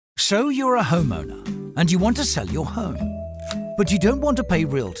So you're a homeowner and you want to sell your home, but you don't want to pay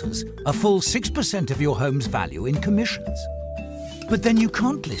realtors a full 6% of your home's value in commissions. But then you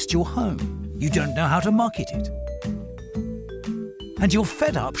can't list your home. You don't know how to market it. And you're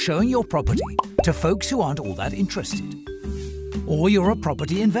fed up showing your property to folks who aren't all that interested. Or you're a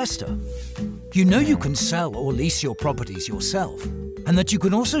property investor. You know you can sell or lease your properties yourself, and that you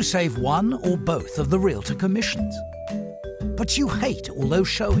can also save one or both of the realtor commissions. But you hate all those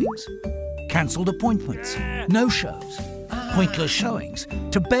showings, cancelled appointments, no-shows, pointless showings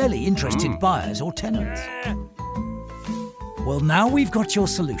to barely interested buyers or tenants. Well, now we've got your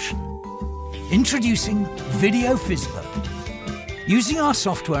solution. Introducing Video FSBO. Using our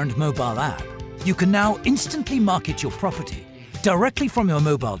software and mobile app, you can now instantly market your property directly from your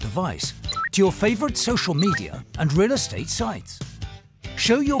mobile device to your favorite social media and real estate sites.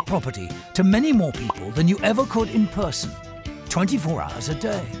 Show your property to many more people than you ever could in person, 24 hours a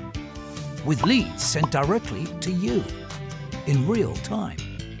day, with leads sent directly to you in real time.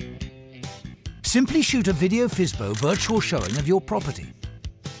 Simply shoot a Video FSBO virtual showing of your property.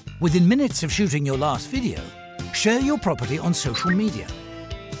 Within minutes of shooting your last video, share your property on social media,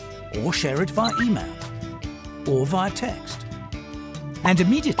 or share it via email, or via text, and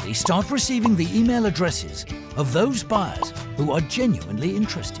immediately start receiving the email addresses of those buyers who are genuinely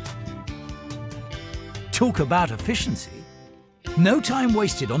interested. Talk about efficiency. No time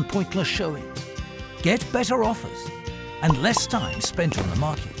wasted on pointless showings. Get better offers and less time spent on the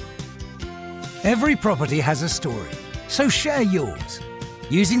market. Every property has a story, so share yours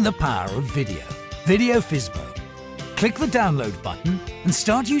using the power of video. Video FSBO. Click the download button and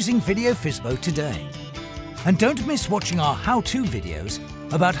start using Video FSBO today. And don't miss watching our how-to videos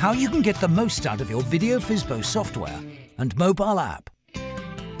about how you can get the most out of your Video FSBO software and mobile app.